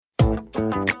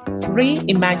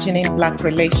Reimagining Black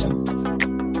Relations,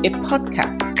 a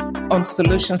podcast on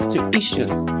solutions to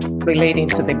issues relating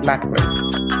to the Black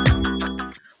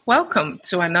race. Welcome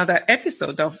to another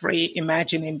episode of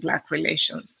Reimagining Black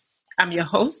Relations. I'm your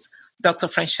host, Dr.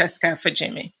 Francesca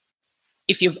Fajimi.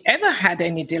 If you've ever had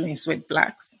any dealings with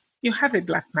Blacks, you have a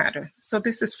Black matter, so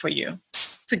this is for you.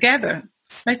 Together,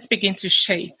 let's begin to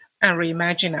shape and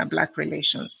reimagine our Black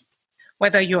relations.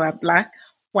 Whether you are Black,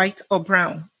 white, or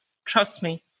brown, trust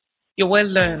me, you will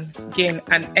learn, gain,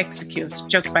 and execute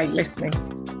just by listening.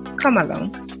 Come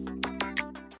along.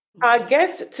 Our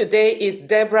guest today is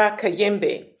Debora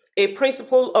Kayembe, a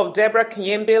principal of Debora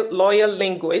Kayembe lawyer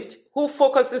linguist who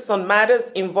focuses on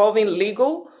matters involving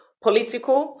legal,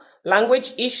 political,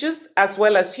 language issues, as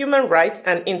well as human rights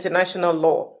and international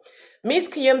law. Ms.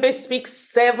 Kayembe speaks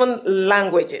 7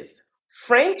 languages: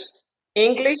 French,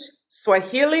 English,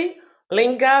 Swahili,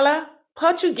 Lingala,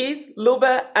 Portuguese,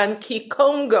 Luba, and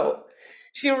Kikongo.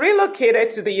 She relocated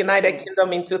to the United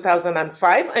Kingdom in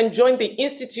 2005 and joined the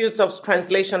Institute of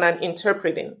Translation and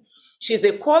Interpreting. She's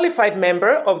a qualified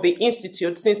member of the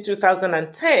Institute since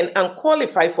 2010 and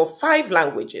qualified for 5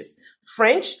 languages: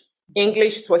 French,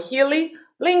 English, Swahili,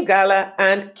 Lingala,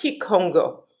 and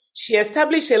Kikongo. She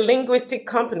established a linguistic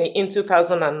company in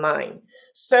 2009,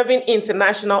 serving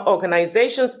international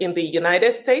organizations in the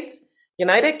United States,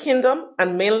 United Kingdom,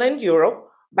 and mainland Europe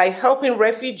by helping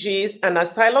refugees and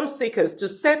asylum seekers to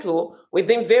settle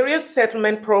within various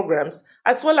settlement programs,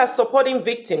 as well as supporting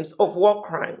victims of war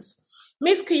crimes.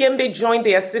 Ms. Kayembe joined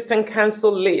the Assistant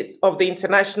Counsel list of the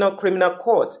International Criminal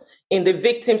Court in the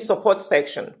Victim Support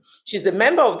section. She's a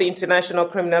member of the International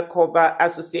Criminal Court Bar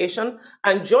Association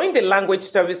and joined the language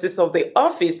services of the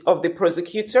Office of the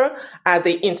Prosecutor at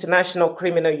the International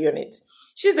Criminal Unit.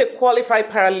 She's a qualified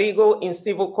paralegal in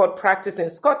civil court practice in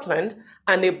Scotland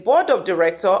and a board of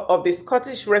director of the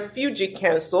Scottish Refugee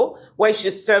Council, where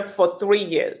she served for 3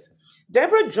 years.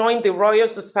 Debora joined the Royal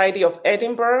Society of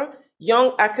Edinburgh,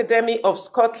 Young Academy of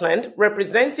Scotland,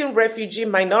 representing refugee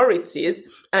minorities,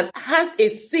 and has a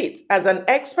seat as an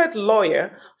expert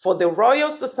lawyer for the Royal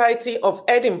Society of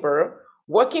Edinburgh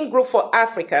Working Group for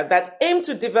Africa that aim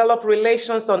to develop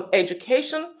relations on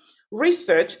education,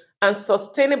 research, and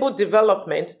sustainable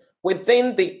development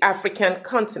within the African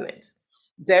continent.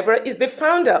 Debora is the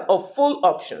founder of Full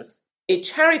Options, a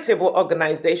charitable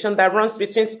organization that runs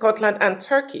between Scotland and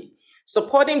Turkey,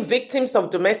 supporting victims of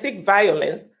domestic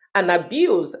violence and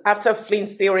abuse after fleeing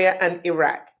Syria and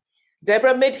Iraq.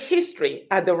 Debora made history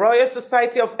at the Royal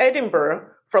Society of Edinburgh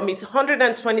from its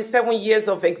 127 years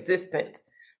of existence.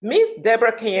 Ms.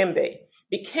 Debora Kayembe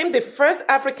became the first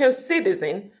African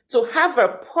citizen to have a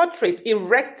portrait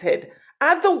erected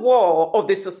at the wall of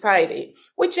the society,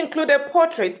 which included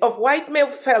portraits of white male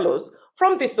fellows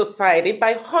from the society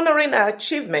by honoring her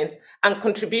achievements and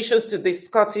contributions to the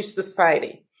Scottish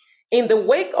society. In the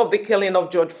wake of the killing of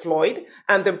George Floyd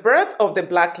and the birth of the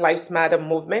Black Lives Matter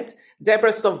movement,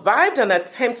 Debora survived an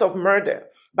attempt of murder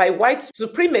by white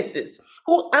supremacists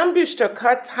who ambushed her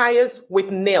car tires with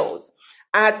nails.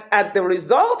 At the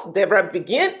result, Debora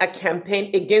began a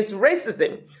campaign against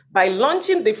racism by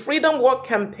launching the Freedom Walk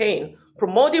campaign,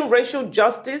 promoting racial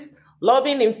justice,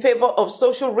 lobbying in favor of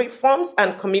social reforms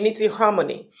and community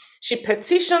harmony. She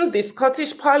petitioned the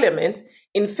Scottish Parliament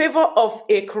in favor of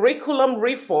a curriculum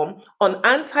reform on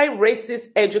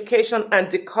anti-racist education and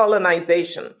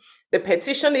decolonization. The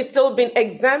petition is still being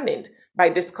examined by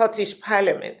the Scottish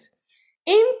Parliament.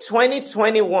 In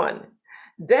 2021,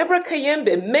 Debora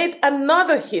Kayembe made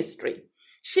another history.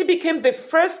 She became the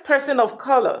first person of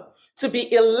color to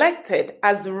be elected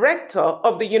as Rector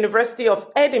of the University of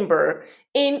Edinburgh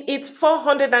in its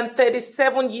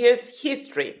 437 years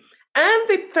history, and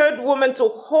the third woman to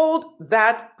hold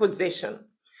that position.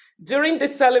 During the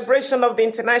celebration of the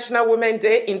International Women's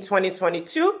Day in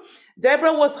 2022,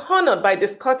 Debora was honored by the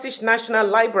Scottish National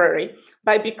Library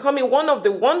by becoming one of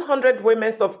the 100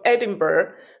 women of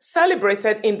Edinburgh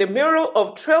celebrated in the mural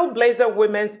of Trailblazer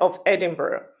Women of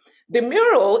Edinburgh. The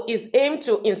mural is aimed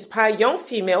to inspire young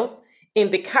females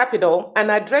in the capital and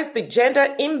address the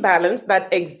gender imbalance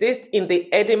that exists in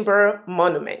the Edinburgh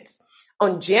Monument.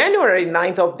 On January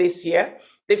 9th of this year,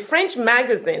 the French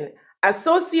magazine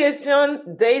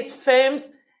Association des Femmes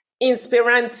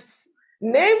Inspirantes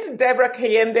named Debora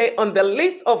Kayembe on the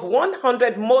list of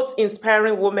 100 most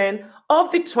inspiring women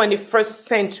of the 21st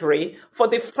century for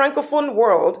the Francophone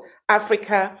world,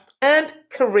 Africa, and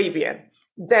Caribbean.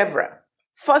 Debora,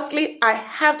 firstly, I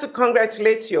have to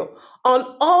congratulate you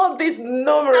on all these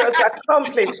numerous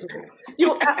accomplishments.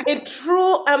 You are a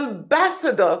true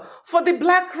ambassador for the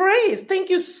Black race. Thank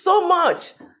you so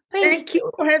much. Thank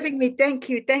you for having me. Thank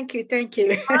you.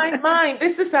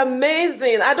 This is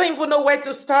amazing. I don't even know where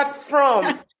to start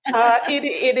from.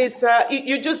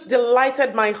 You just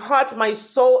delighted my heart, my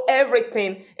soul,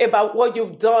 everything about what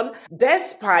you've done,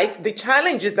 despite the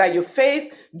challenges that you face,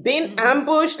 being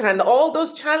ambushed and all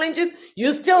those challenges.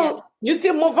 You still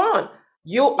move on.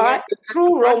 You are a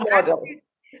true role model.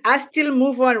 I still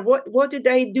move on. What did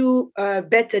I do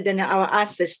better than our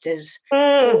ancestors?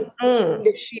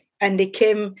 And they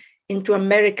came into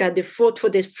America. They fought for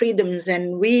their freedoms,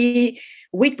 and we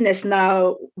witness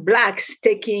now Blacks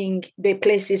taking their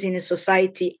places in a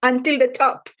society until the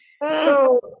top.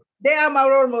 So they are my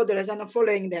role models, and I'm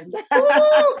following them.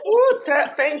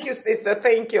 Thank you, sister.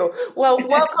 Thank you. Well,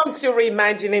 welcome to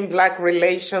Reimagining Black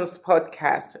Relations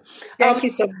podcast. Thank you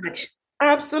so much.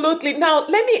 Absolutely. Now,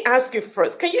 let me ask you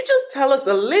first, can you just tell us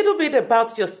a little bit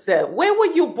about yourself? Where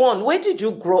were you born? Where did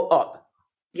you grow up?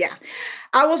 Yeah,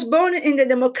 I was born in the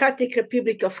Democratic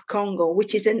Republic of Congo,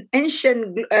 which is an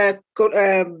ancient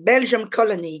Belgian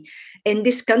colony. In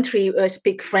this country,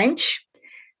 speak French.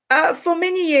 For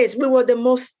many years, we were the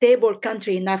most stable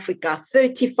country in Africa,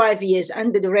 35 years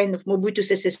under the reign of Mobutu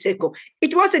Sese Seko.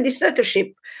 It was a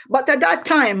dictatorship, but at that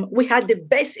time, we had the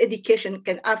best education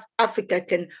Africa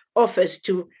can offer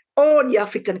to all the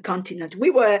African continent. We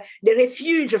were the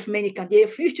refuge of many countries. The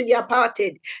refuge to the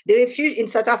apartheid, the refuge in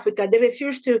South Africa, the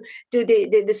refuge to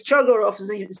the struggle of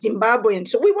Zimbabweans.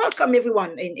 So we welcome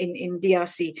everyone in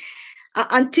DRC.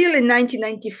 Until in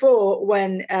 1994,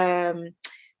 when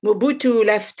Mobutu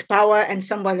left power and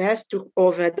someone else took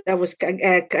over. That was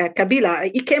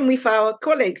Kabila. He came with our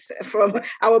colleagues from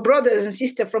our brothers and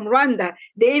sisters from Rwanda.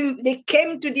 They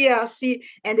came to DRC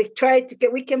and they tried to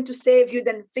we came to save you.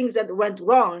 Then things that went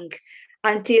wrong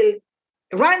until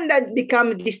Rwanda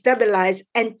became destabilized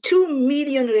and 2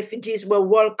 million refugees were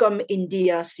welcome in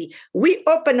DRC. We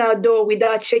opened our door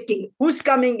without checking who's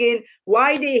coming in,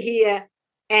 why they're here,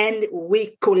 and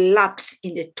we collapse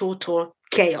in the total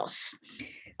chaos.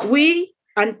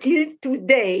 Until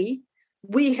today,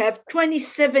 we have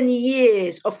 27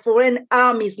 years of foreign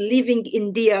armies living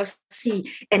in DRC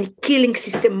and killing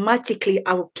systematically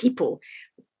our people,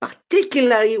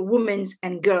 particularly women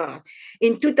and girls.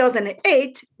 In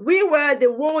 2008, we were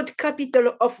the world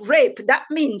capital of rape. That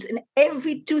means in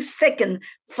every 2 seconds,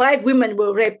 5 women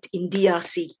were raped in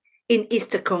DRC, in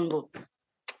Eastern Congo.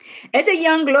 As a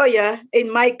young lawyer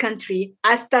in my country,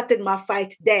 I started my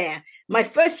fight there. My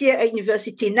first year at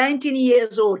university, 19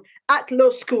 years old, at law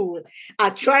school,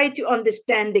 I tried to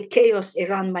understand the chaos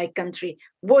around my country.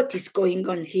 What is going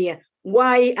on here?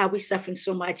 Why are we suffering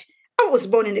so much? I was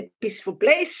born in a peaceful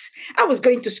place. I was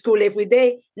going to school every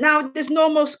day. Now there's no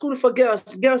more school for girls.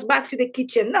 Girls back to the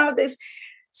kitchen.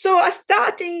 So I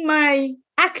started my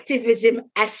activism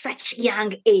at such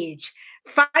young age,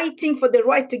 fighting for the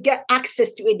right to get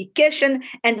access to education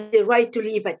and the right to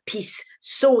live at peace.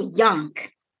 So young.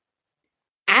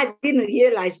 I didn't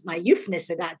realize my youthness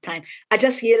at that time. I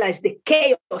just realized the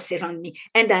chaos around me,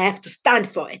 and I have to stand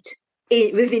for it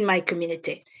within my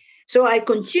community. So I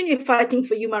continued fighting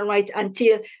for human rights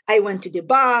until I went to the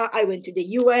bar, I went to the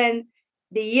UN.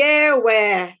 The year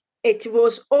where it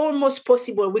was almost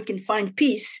possible we can find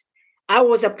peace, I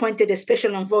was appointed a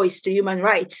special envoy to human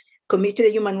rights, to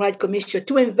the Human Rights Commission,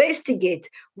 to investigate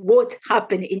what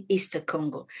happened in Eastern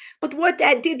Congo. But what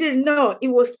I didn't know, it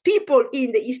was people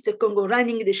in the Eastern Congo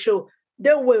running the show.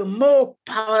 They were more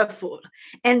powerful.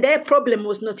 And their problem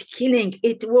was not killing,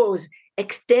 it was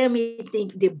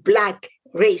exterminating the Black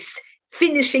race,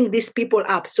 finishing these people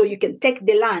up so you can take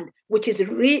the land, which is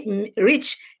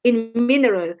rich in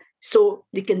mineral, so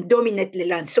you can dominate the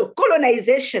land. So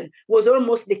colonization was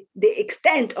almost the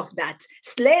extent of that.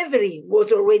 Slavery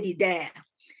was already there.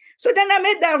 So then I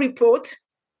made that report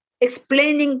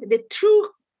explaining the true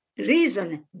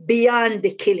reason beyond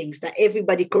the killings that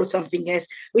everybody called something else,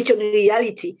 which in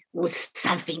reality was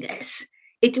something else.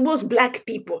 It was Black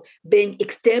people being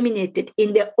exterminated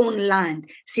in their own land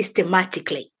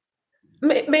systematically.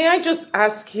 May I just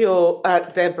ask you,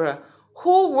 Deborah,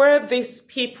 who were these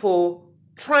people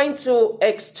trying to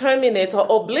exterminate or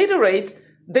obliterate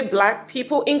the Black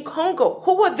people in Congo?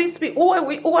 Who were these people?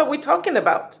 Who are we talking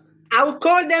about? I would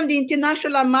call them the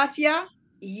international mafia,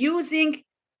 using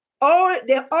our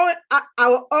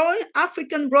own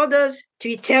African brothers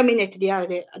to terminate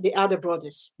the other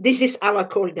brothers. This is how I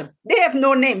call them. They have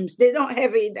no names. They don't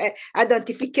have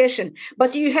identification.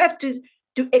 But you have to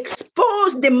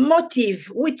expose the motive,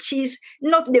 which is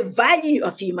not the value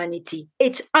of humanity.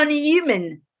 It's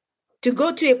unhuman to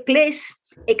go to a place,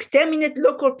 exterminate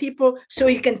local people so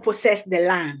you can possess the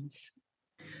lands.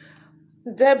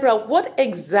 Deborah, what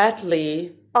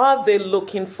exactly are they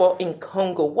looking for in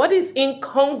Congo? What is in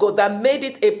Congo that made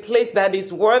it a place that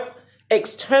is worth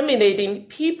exterminating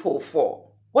people for?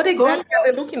 What exactly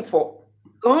are they looking for?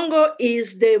 Congo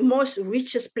is the most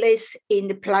richest place in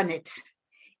the planet.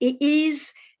 It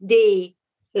is the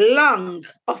lung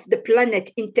of the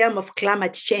planet in terms of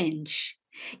climate change.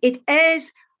 It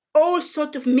has all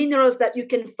sorts of minerals that you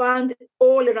can find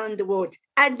all around the world.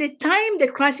 At the time the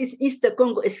crisis in Eastern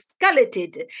Congo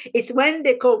escalated, it's when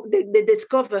they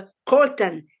discover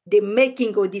coltan, the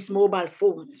making of these mobile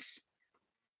phones.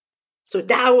 So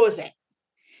that was it.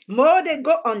 More they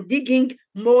go on digging,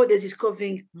 more they're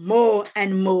discovering more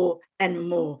and more and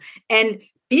more. And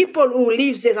people who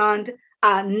live around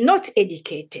are not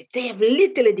educated. They have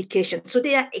little education, so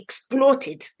they are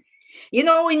exploited. You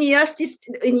know, in the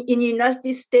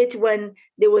United States, when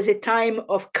there was a time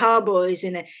of cowboys,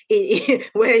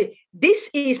 where this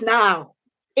is now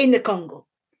in the Congo.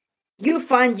 You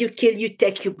find, you kill, you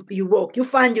take, you walk. You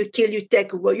find, you kill, you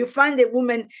take, you walk. You find a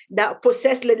woman that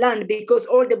possessed the land because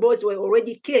all the boys were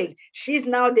already killed. She's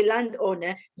now the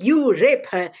landowner. You rape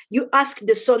her. You ask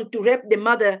the son to rape the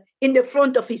mother in the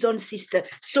front of his own sister.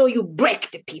 So you break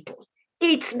the people.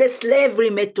 It's the slavery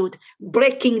method,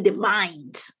 breaking the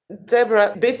minds.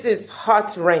 Debora, this is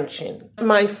heart-wrenching.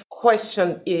 My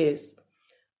question is,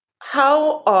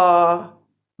 how are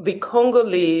the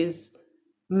Congolese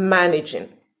managing?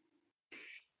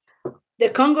 The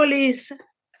Congolese,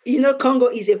 Congo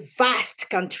is a vast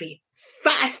country.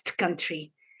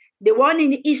 The one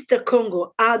in Eastern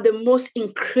Congo are the most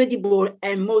incredible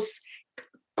and most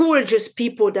courageous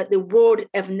people that the world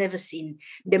have never seen.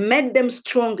 They made them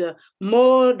stronger.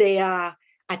 More they are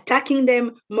attacking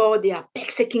them, more they are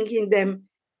persecuting them.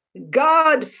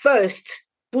 God first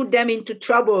put them into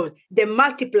trouble. They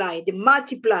multiply in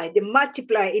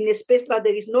a space that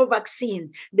there is no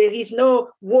vaccine, there is no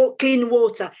clean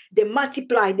water. They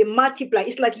multiply.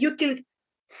 It's like you kill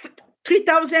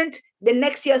 3,000, the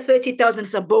next year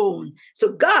 30,000 are born.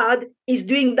 So God is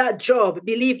doing that job.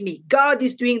 Believe me, God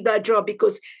is doing that job,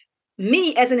 because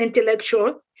me as an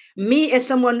intellectual, me as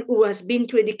someone who has been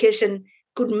to education,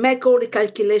 could make all the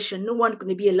calculation. No one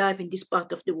can be alive in this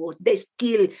part of the world. They're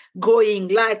still growing,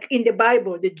 like in the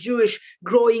Bible, the Jewish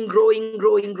growing.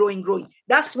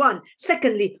 That's one.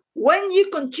 Secondly, when you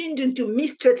continue to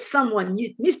mistreat someone,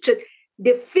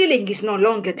 the feeling is no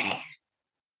longer there.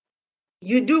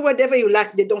 You do whatever you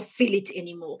like, they don't feel it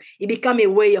anymore. It becomes a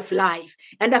way of life.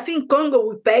 And I think Congo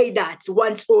will pay that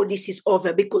once all this is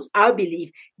over, because I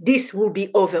believe this will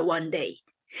be over one day.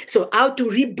 So how to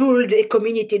rebuild a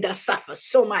community that suffers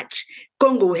so much,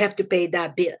 Congo will have to pay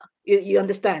that bill. You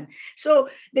understand? So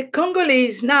the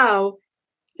Congolese now,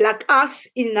 like us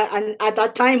at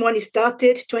that time when it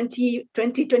started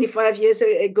 25 years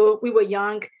ago, we were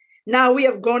young. Now we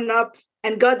have grown up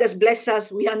and God has blessed us.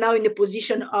 We are now in a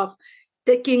position of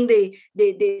taking the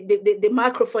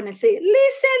microphone and say,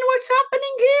 listen, what's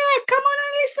happening here? Come on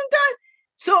and listen to it.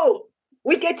 So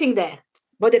we're getting there.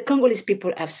 But the Congolese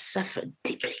people have suffered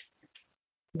deeply.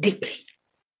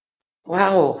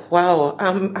 Wow.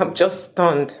 I'm just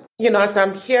stunned. As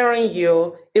I'm hearing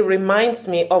you, it reminds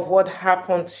me of what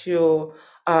happened to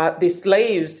the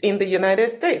slaves in the United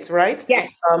States, right?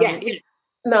 Yes. Yeah.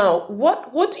 Now,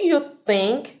 what do you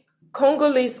think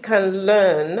Congolese can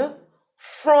learn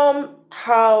from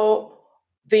how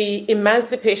the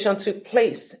emancipation took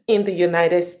place in the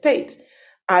United States?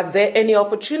 Are there any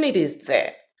opportunities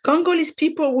there? Congolese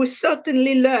people will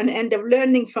certainly learn, and they're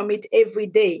learning from it every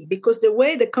day, because the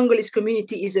way the Congolese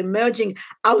community is emerging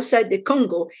outside the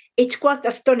Congo, it's quite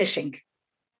astonishing.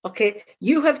 Okay,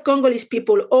 you have Congolese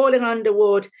people all around the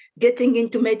world getting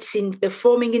into medicine,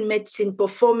 performing in medicine,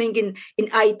 performing in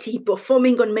IT,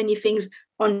 performing on many things,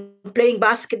 on playing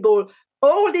basketball.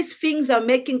 All these things are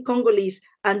making Congolese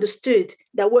understood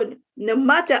that no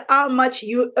matter how much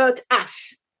you hurt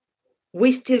us,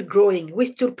 we're still growing, we're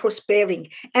still prospering.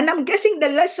 And I'm guessing the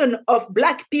lesson of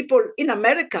Black people in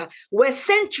America, where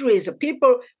centuries of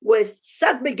people were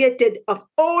segregated of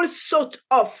all sorts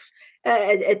of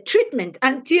treatment,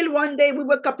 until one day we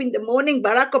woke up in the morning,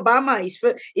 Barack Obama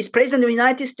is president of the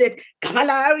United States,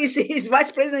 Kamala Harris is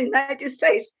vice president of the United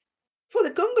States. For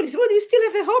the Congolese, we still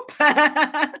have a hope.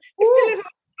 We still have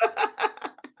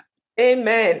hope.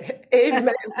 Amen.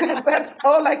 That's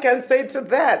all I can say to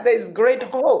that. There's great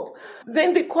hope.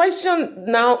 Then the question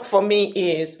now for me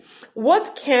is,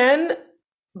 what can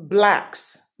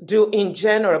Blacks do in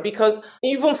general? Because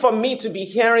even for me to be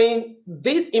hearing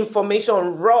this information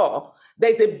raw,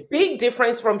 There's a big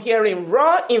difference from hearing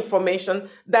raw information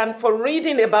than for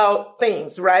reading about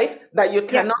things, right, that you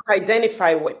cannot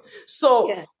identify with.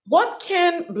 So what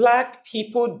can Black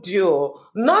people do,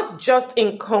 not just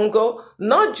in Congo,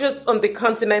 not just on the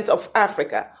continent of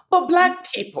Africa, but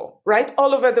Black people, right,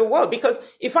 all over the world? Because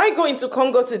if I go into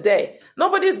Congo today,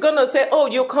 nobody's going to say, oh,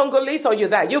 you're Congolese or you're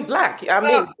that. You're Black. I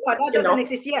mean, that doesn't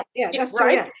exist. Yeah, that's true.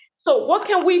 Right? Yeah. So what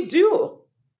can we do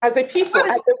as a people,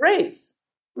 as a race?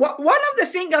 One of the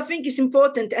things I think is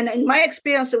important, and in my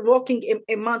experience of working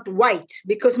among white,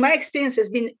 because my experience has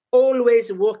been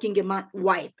always working among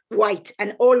white,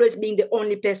 and always being the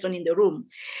only person in the room,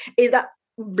 is that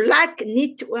Black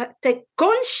need to take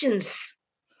conscience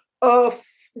of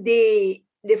the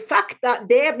fact that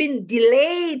they have been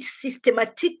delayed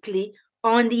systematically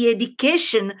on the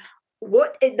education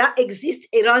that exists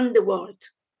around the world.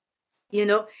 You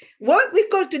know, what we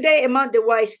call today among the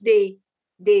whites the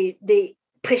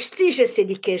prestigious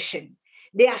education,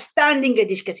 the outstanding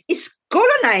education, is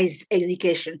colonized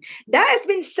education that has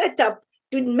been set up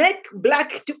to make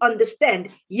Black to understand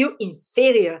you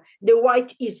inferior, the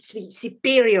white is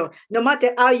superior. No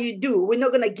matter how you do, we're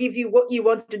not going to give you what you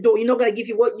want to do. We're not going to give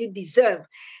you what you deserve.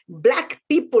 Black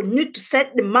people need to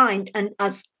set the mind and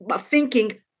as by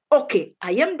thinking, okay,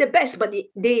 I am the best, but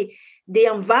the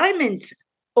environment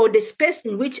or the space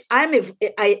in which I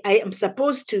am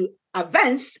supposed to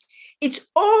advance, it's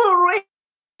already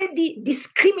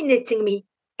discriminating me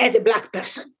as a Black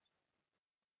person.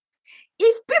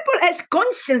 If people has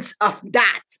conscience of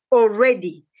that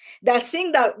already, they're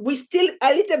saying that we're still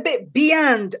a little bit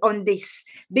beyond on this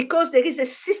because there is a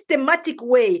systematic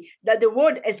way that the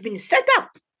world has been set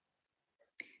up.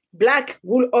 Black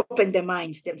will open their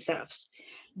minds themselves.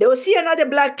 They will see another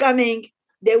Black coming.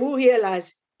 They will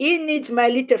realize he needs my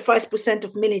little 5%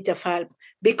 of military help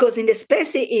because in the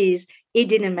space he is, he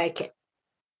didn't make it.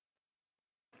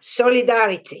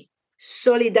 Solidarity.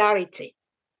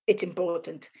 It's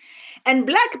important. And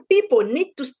Black people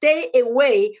need to stay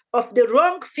away of the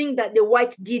wrong thing that the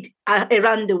white did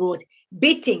around the world.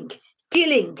 Beating,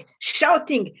 killing,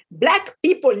 shouting. Black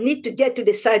people need to get to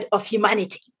the side of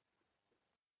humanity.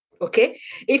 Okay?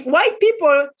 If white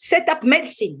people set up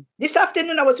medicine, this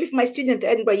afternoon I was with my student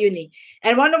at Edinburgh Uni,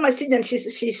 and one of my students,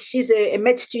 she's a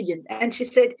med student, and she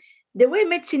said, the way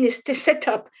medicine is set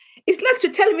up, it's like to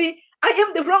tell me I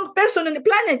am the wrong person on the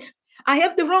planet. I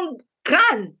have the wrong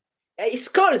crown,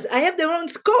 skulls. I have the wrong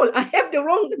skull. I have the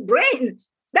wrong brain.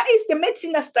 That is the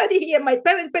medicine I study here. My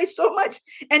parents pay so much,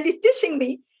 and they're teaching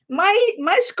me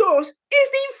my scores is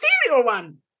the inferior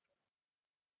one.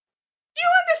 You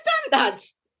understand that?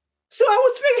 So I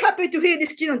was very happy to hear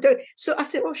this student. So I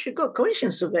said, oh, she got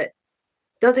conscience of it.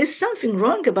 That there's something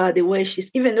wrong about the way she's,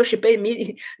 even though she paid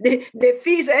me the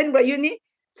fees at Edinburgh Uni,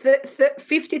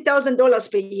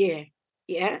 $50,000 per year.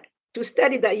 Yeah. To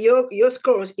study that your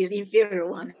scores is the inferior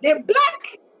one. The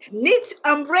Black need to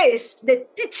embrace the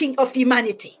teaching of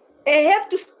humanity. They have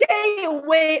to stay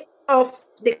away of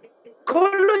the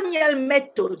colonial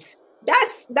methods.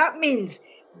 That means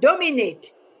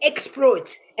dominate,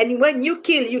 exploit, and when you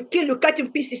kill, you cut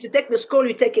in pieces, you take the skull,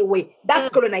 you take away. That's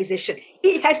colonization.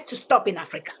 It has to stop in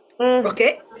Africa.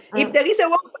 Okay? If there is a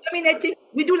war for dominating,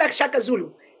 we do like Shaka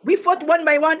Zulu. We fought one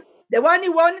by one. The one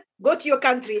who won, go to your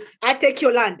country. I take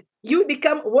your land. You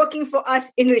become working for us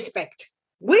in respect.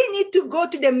 We need to go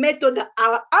to the method that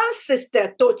our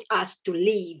ancestors taught us to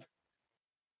live.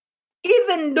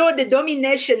 Even though the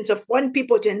dominations of one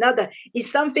people to another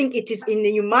is something, it is in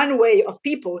the human way of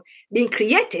people being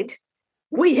created,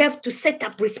 we have to set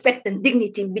up respect and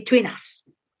dignity between us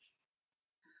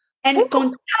and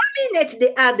contaminate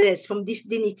the others from this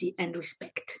dignity and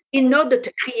respect in order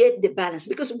to create the balance.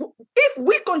 Because if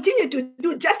we continue to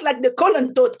do just like the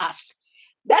colon taught us,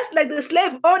 that's like the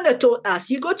slave owner taught us.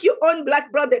 You got your own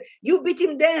Black brother, you beat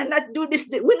him there and not do this.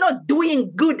 We're not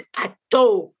doing good at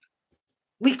all.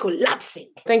 We're collapsing.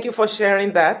 Thank you for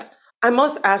sharing that. I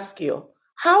must ask you,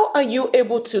 how are you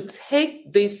able to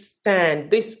take this stand,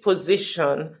 this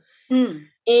position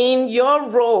in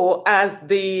your role as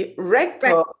the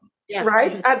rector,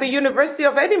 right, at the University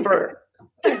of Edinburgh?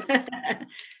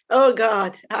 Oh,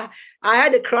 God. I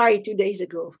had a cry 2 days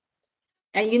ago.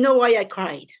 And you know why I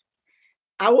cried?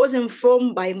 I was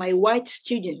informed by my white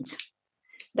student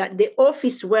that the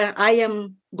office where I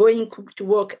am going to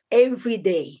work every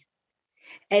day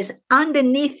has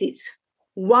underneath it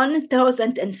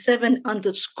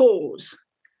 1,700 scores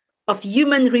of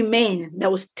human remain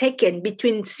that was taken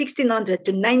between 1600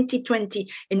 to 1920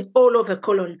 in all over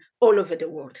Cologne, all over the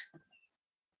world.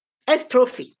 As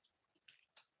trophy.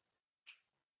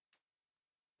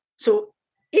 So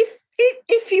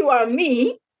if you are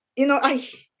me, you know,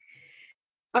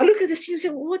 I look at the students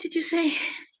and say, what did you say?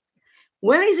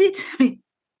 Where is it? I mean,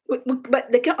 but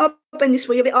they can open this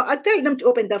for you. I tell them to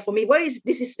open that for me. Where is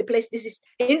this? Is the place? This is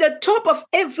in the top of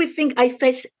everything I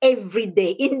face every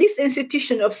day in this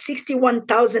institution of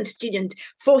 61,000 students,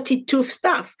 42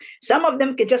 staff. Some of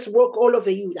them can just walk all over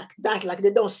you like that, like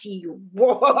they don't see you.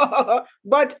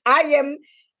 But I am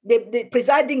the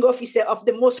presiding officer of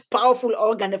the most powerful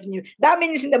organ of new. That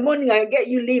means in the morning I get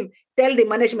you leave, tell the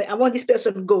management I want this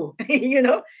person to go,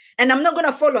 and I'm not going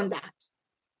to fall on that.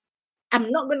 I'm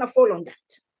not going to fall on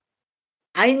that.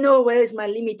 I know where is my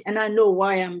limit and I know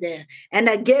why I'm there. And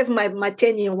I gave my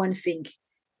 10-year one thing,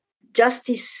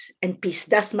 justice and peace.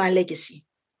 That's my legacy.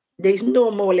 There is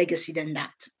no more legacy than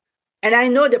that. And I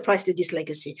know the price to this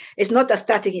legacy. It's not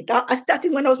starting it. I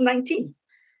started when I was 19,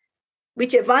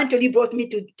 which eventually brought me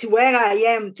to where I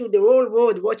am, to the whole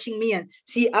world watching me and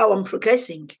see how I'm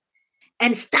progressing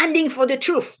and standing for the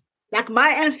truth, like my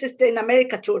ancestor in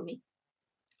America told me.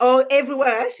 Or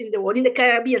everywhere else in the world, in the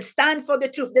Caribbean, stand for the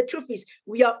truth. The truth is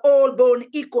we are all born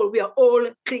equal. We are all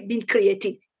being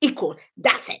created equal.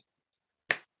 That's it.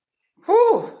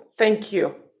 Oh, thank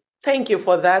you. Thank you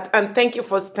for that. And thank you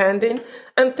for standing.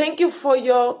 And thank you for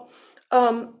your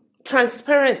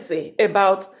transparency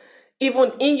about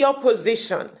even in your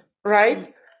position, right?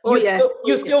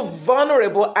 You're still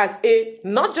vulnerable as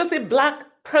not just a Black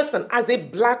person, as a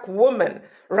Black woman,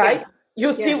 right? Yeah.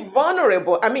 You're still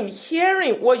vulnerable. I mean,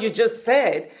 hearing what you just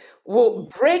said will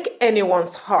break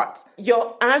anyone's heart.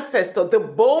 Your ancestors, the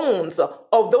bones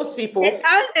of those people. And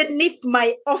underneath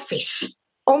my office.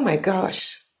 Oh my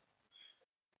gosh.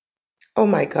 Oh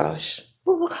my gosh.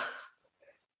 What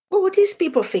are these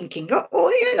people thinking?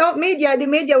 The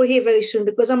media will hear very soon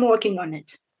because I'm working on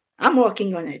it.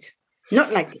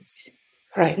 Not like this.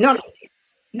 Right. Not like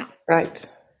this. No. Right.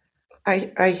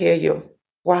 I hear you.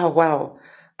 Wow.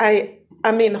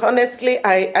 I mean, honestly,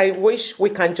 I wish we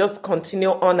can just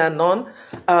continue on and on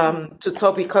to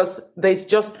talk because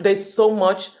there's so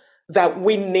much that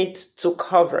we need to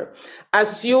cover.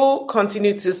 As you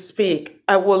continue to speak,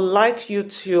 I would like you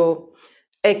to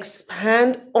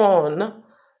expand on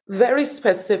very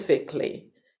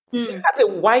specifically. You have a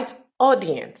white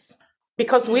audience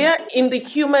because we are in the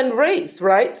human race,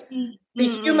 right? The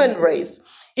human race.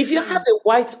 If you have a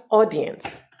white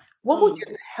audience, what would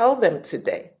you tell them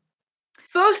today?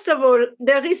 First of all,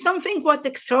 there is something quite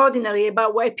extraordinary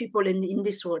about white people in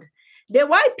this world. The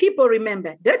white people,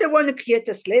 remember, they're the one who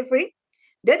created slavery.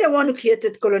 They're the one who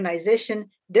created colonization.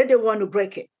 They're the one who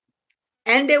break it.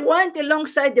 And they went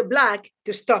alongside the Black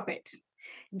to stop it.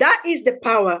 That is the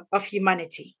power of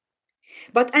humanity.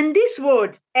 But in this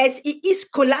world, as it is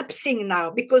collapsing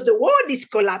now, because the world is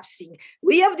collapsing,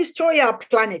 we have destroyed our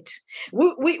planet.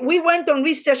 We went on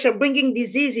research of bringing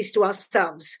diseases to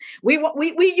ourselves. We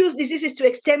use diseases to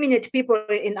exterminate people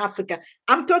in Africa.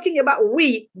 I'm talking about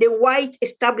the white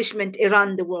establishment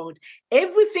around the world.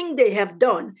 Everything they have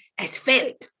done has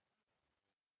failed.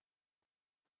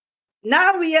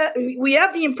 Now we have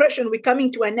the impression we're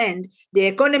coming to an end. The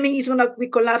economy is going to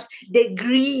collapse. The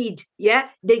greed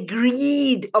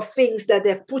of things that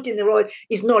they've put in the world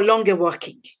is no longer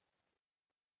working.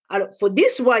 For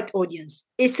this white audience,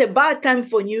 it's about time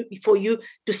for you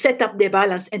to set up the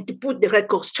balance and to put the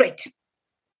record straight.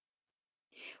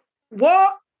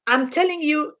 What I'm telling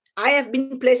you, I have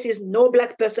been places no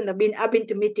Black person have been. I've been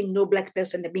to meeting no Black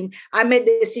person have been. I made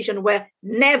the decision where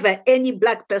never any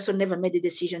Black person never made a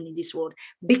decision in this world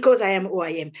because I am who I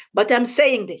am. But I'm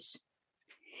saying this.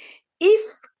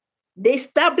 If the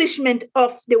establishment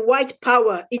of the white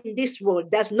power in this world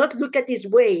does not look at its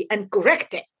way and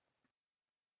correct it,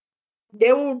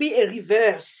 there will be a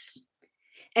reverse.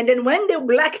 And then when the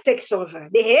Black takes over,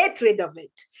 the hatred of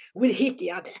it will hit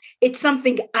the other. It's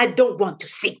something I don't want to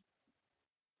see.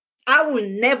 I will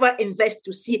never invest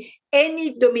to see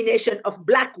any domination of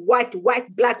Black, white,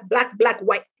 white, Black, Black, Black,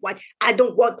 white, white. I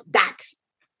don't want that.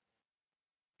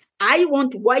 I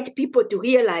want white people to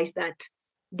realize that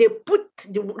they put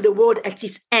the world at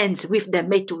its ends with their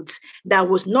methods that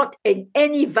was not in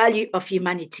any value of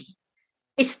humanity.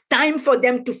 It's time for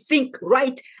them to think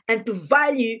right and to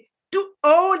value to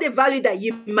all the value that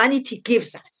humanity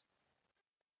gives us.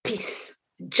 Peace,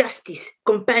 justice,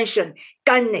 compassion,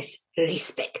 kindness,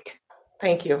 respect.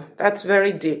 Thank you. That's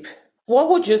very deep. What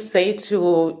would you say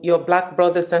to your Black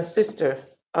brothers and sisters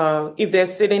if they're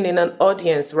sitting in an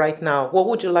audience right now? What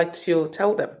would you like to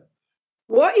tell them?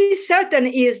 What is certain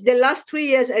is the last 3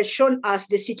 years has shown us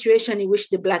the situation in which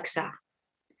the Blacks are.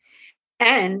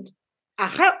 And I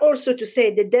have also to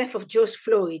say the death of George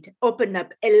Floyd opened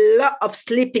up a lot of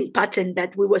sleeping pattern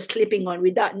that we were sleeping on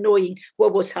without knowing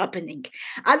what was happening.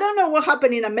 I don't know what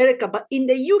happened in America, but in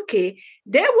the UK,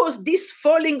 there was this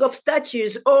falling of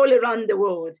statues all around the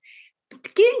world.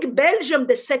 King Belgium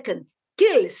II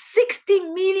killed 60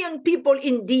 million people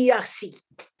in DRC.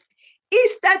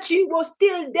 His statue was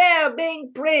still there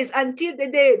being praised until the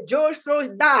day George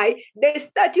Floyd died. The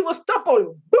statue was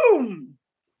toppled. Boom!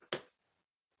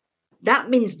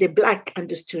 That means the Black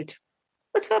understood.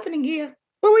 What's happening here?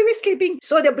 Well, we were sleeping.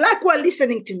 So the Black were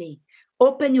listening to me.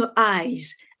 Open your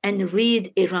eyes and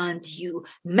read around you.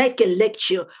 Make a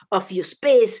lecture of your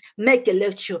space. Make a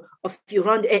lecture of your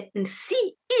round and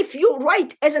see if your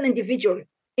right as an individual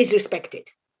is respected.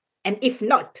 And if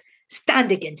not,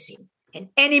 stand against him. An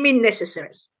enemy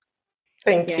necessary.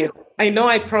 Thank you. I know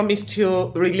I promised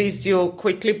to release you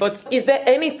quickly, but is there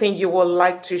anything you would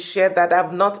like to share that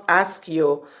I've not asked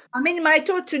you? I mean, my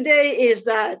thought today is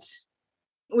that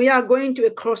we are going to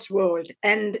a crossroad,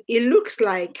 and it looks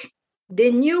like the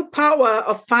new power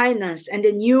of finance and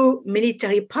the new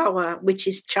military power, which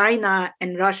is China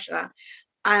and Russia,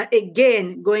 are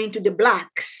again going to the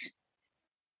Blacks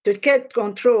to get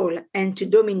control and to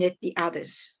dominate the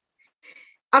others.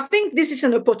 I think this is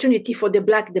an opportunity for the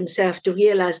Black themselves to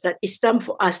realize that it's time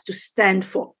for us to stand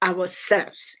for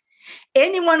ourselves.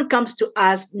 Anyone comes to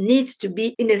us needs to be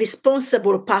in a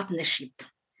responsible partnership,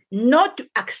 not to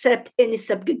accept any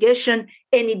subjugation,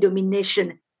 any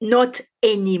domination, not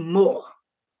anymore.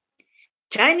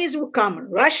 Chinese will come,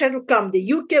 Russia will come,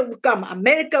 the UK will come,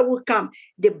 America will come.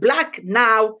 The Black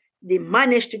now, they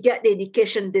managed to get the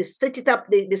education, they set it up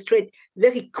the straight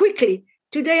very quickly.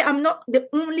 Today, I'm not the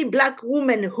only Black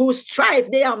woman who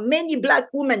strive. There are many Black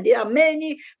women. There are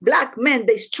many Black men.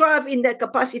 They strive in their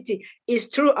capacity. It's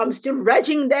true. I'm still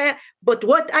raging there. But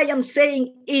what I am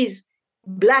saying is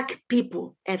Black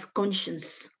people have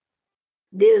conscience.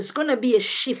 There's going to be a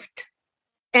shift.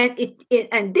 And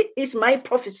this is my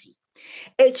prophecy.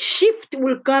 A shift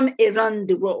will come around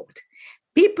the world.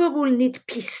 People will need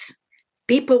peace.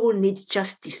 People will need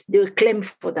justice. They will claim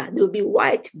for that. They will be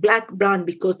white, Black, brown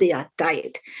because they are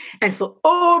tired. And for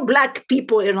all Black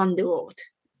people around the world,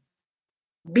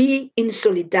 be in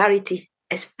solidarity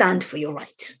and stand for your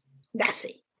right. That's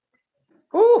it.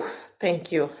 Oh,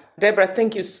 thank you. Debora,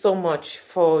 thank you so much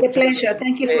for... A pleasure.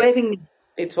 Thank you for having me.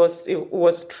 It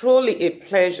was truly a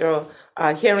pleasure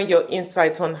hearing your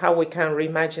insight on how we can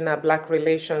reimagine our Black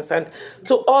relations. And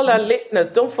to all our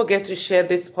listeners, don't forget to share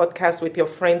this podcast with your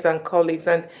friends and colleagues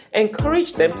and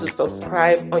encourage them to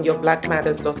subscribe on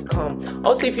yourblackmatters.com.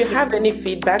 Also, if you have any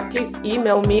feedback, please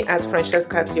email me at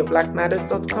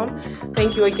francesca@yourblackmatters.com.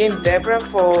 Thank you again, Debora,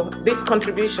 for this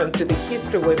contribution to the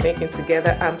history we're making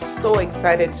together. I'm so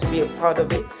excited to be a part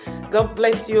of it. God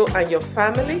bless you and your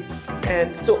family.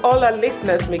 And to all our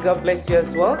listeners, may God bless you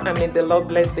as well. I mean, the Lord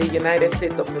bless the United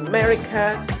States of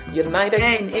America, United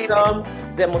Kingdom,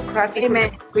 Democratic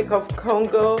Republic of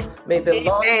Congo. May the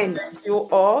Lord bless you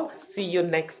all. See you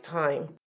next time.